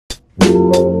Hi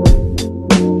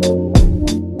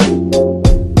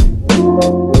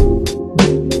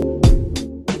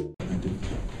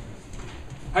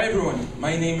everyone,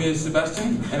 my name is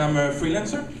Sebastien and I'm a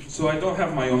freelancer, so I don't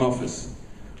have my own office.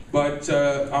 But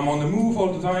I'm on the move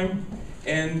all the time,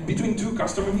 and between two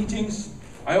customer meetings,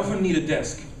 I often need a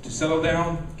desk to settle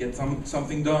down, get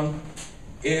something done,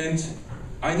 and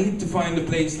I need to find a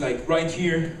place like right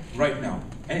here, right now.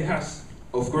 And it has,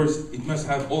 of course, it must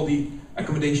have all the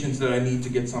accommodations that I need to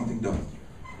get something done.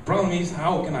 Problem is,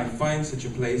 how can I find such a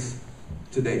place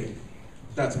today?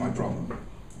 That's my problem.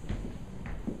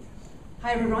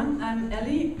 Hi everyone, I'm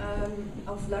Ellie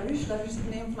of LaRouche. LaRouche is the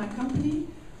name of my company.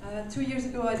 2 years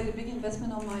ago I did a big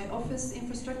investment on my office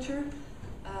infrastructure.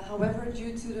 However,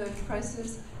 due to the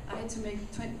crisis, I had to make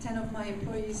 10 of my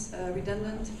employees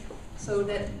redundant, so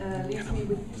that leaves me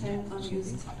with 10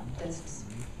 unused desks.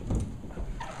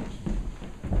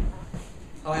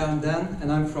 Hi, I'm Dan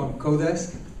and I'm from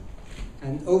Kodesk.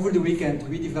 And over the weekend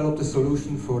we developed a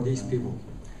solution for these people.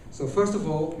 So first of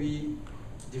all, we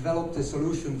developed a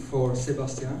solution for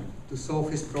Sebastien to solve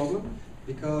his problem,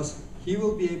 because he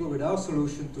will be able, with our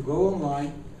solution, to go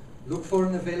online, look for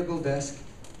an available desk,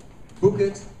 book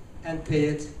it and pay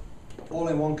it all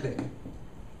in one click.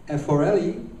 And for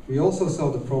Ellie, we also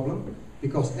solved the problem,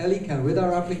 because Ellie can, with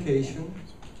our application,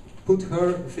 put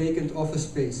her vacant office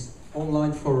space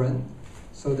online for rent,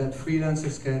 so that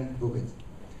freelancers can book it.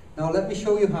 Now let me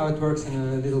show you how it works in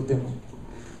a little demo.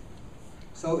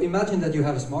 So imagine that you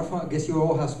have a smartphone. I guess you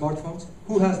all have smartphones.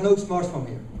 Who has no smartphone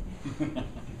here?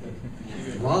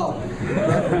 Wow.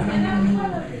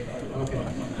 Okay.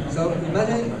 So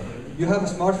imagine you have a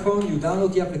smartphone, you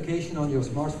download the application on your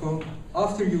smartphone.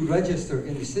 After you register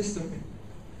in the system,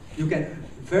 you can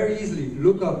very easily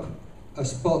look up a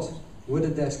spot with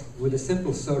a desk with a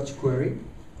simple search query.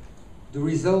 The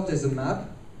result is a map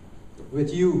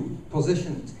with you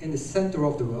positioned in the center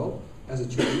of the world, as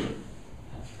it should be.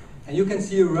 And you can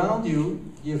see around you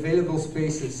the available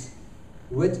spaces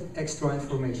with extra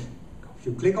information. If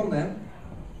you click on them,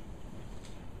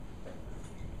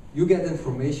 you get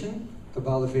information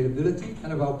about availability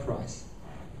and about price.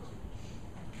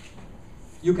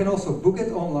 You can also book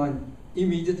it online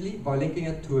immediately by linking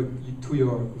it to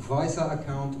your Visa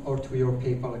account or to your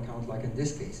PayPal account, like in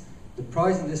this case. The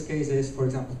price in this case is, for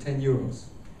example, 10 euros.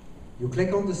 You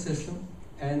click on the system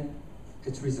and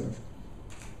it's reserved.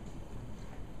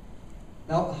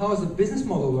 Now, how is the business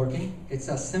model working? It's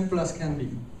as simple as can be.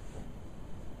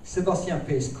 Sebastien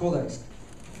pays Kodesk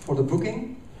for the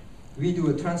booking. We do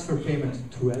a transfer payment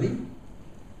to Ellie,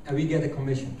 and we get a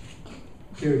commission,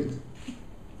 period.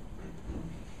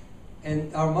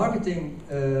 And our marketing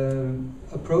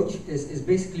approach is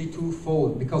basically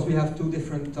twofold, because we have two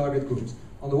different target groups.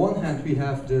 On the one hand, we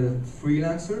have the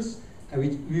freelancers, and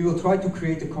we will try to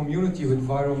create a community with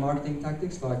viral marketing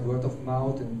tactics like word of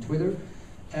mouth and Twitter.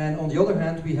 And on the other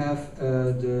hand, we have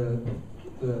the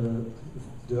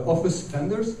office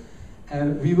vendors,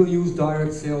 and we will use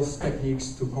direct sales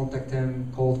techniques to contact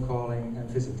them, cold calling, and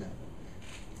visit them.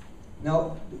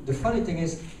 Now, the funny thing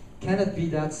is, can it be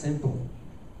that simple?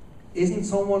 Isn't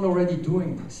someone already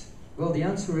doing this? Well, the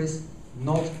answer is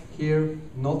not here,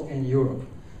 not in Europe.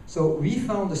 So we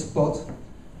found a spot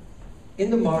in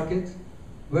the market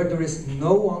where there is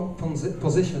no one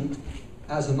positioned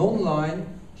as an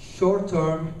online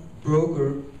short-term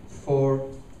broker for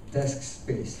desk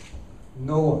space.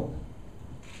 No one.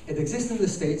 It exists in the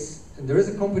States, and there is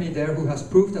a company there who has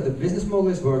proved that the business model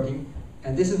is working,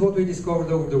 and this is what we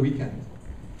discovered over the weekend.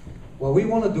 What we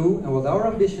want to do, and what our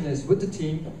ambition is with the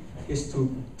team, is to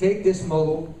take this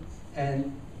model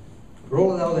and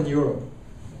roll it out in Europe.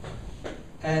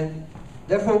 And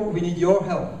therefore, we need your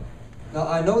help. Now,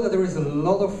 I know that there is a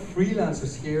lot of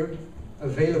freelancers here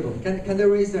available. Can they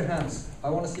raise their hands?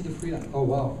 I want to see the freelance. Oh,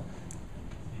 wow.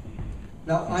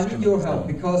 Now, I need your help,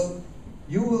 because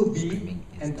you will be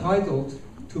entitled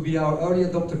to be our early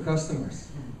adopter customers.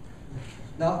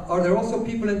 Now, are there also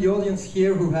people in the audience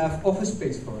here who have office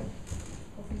space for it?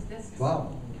 Office desks.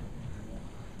 Wow.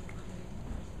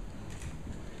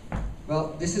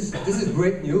 Well, this is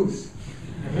great news.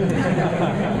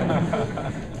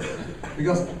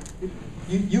 Because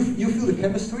you feel the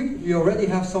chemistry, we already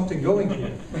have something going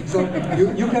here. So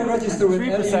you can register with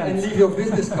Ellie and leave your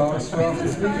business cards for after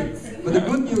this meeting. But the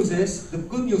good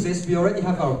news is we already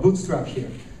have our bootstrap here.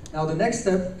 Now the next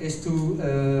step is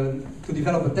to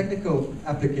develop a technical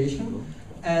application,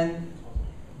 and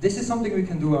this is something we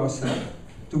can do ourselves,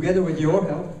 together with your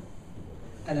help.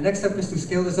 And the next step is to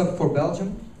scale this up for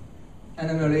Belgium,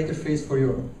 and in a later phase for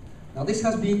Europe. Now this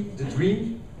has been the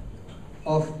dream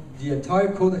of the entire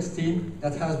Kodesk team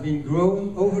that has been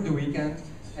grown over the weekend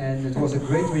and it was a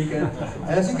great weekend. And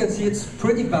as you can see, it's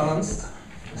pretty balanced.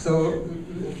 So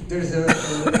there's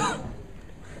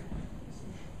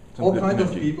all kinds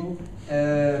of people.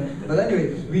 But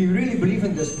anyway, we really believe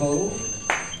in this model.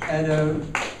 And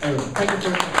thank you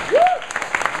for.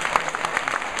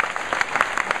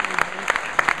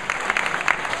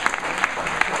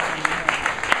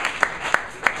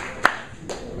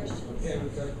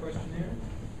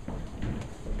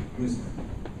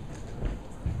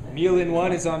 Meal in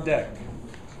one is on deck.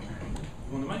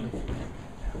 You want the mic?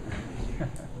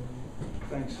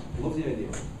 Thanks. Love the idea.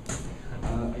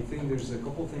 I think there's a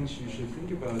couple things you should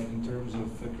think about in terms of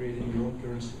creating your own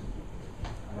currency.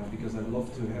 Because I'd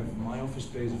love to have my office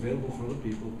space available for other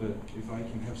people, but if I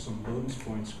can have some bonus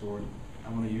points scored, I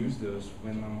want to use those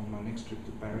when I'm on my next trip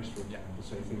to Paris, for example.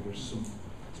 So I think there's some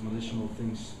additional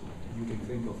things you can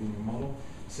think of in your model.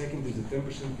 Second is the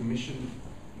 10% commission.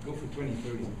 Go for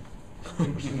 20-30.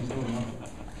 10% is not enough.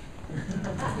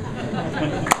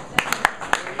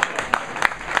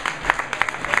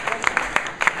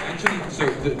 Actually, so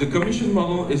the commission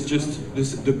model is just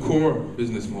the core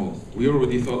business model. We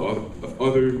already thought of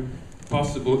other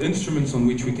possible instruments on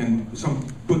which we can, some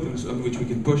buttons on which we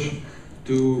can push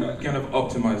to kind of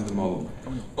optimize the model.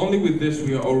 Only with this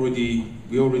we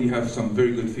already have some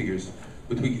very good figures,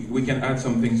 but we can add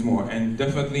some things more, and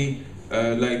definitely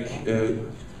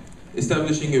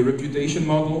establishing a reputation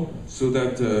model so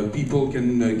that people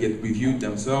can get reviewed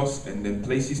themselves, and then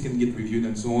places can get reviewed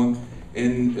and so on,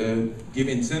 and give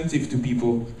incentive to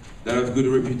people that have good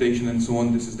reputation and so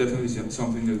on. This is definitely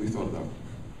something that we thought about.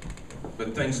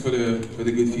 But thanks for the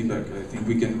good feedback. I think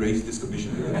we can raise this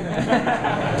commission.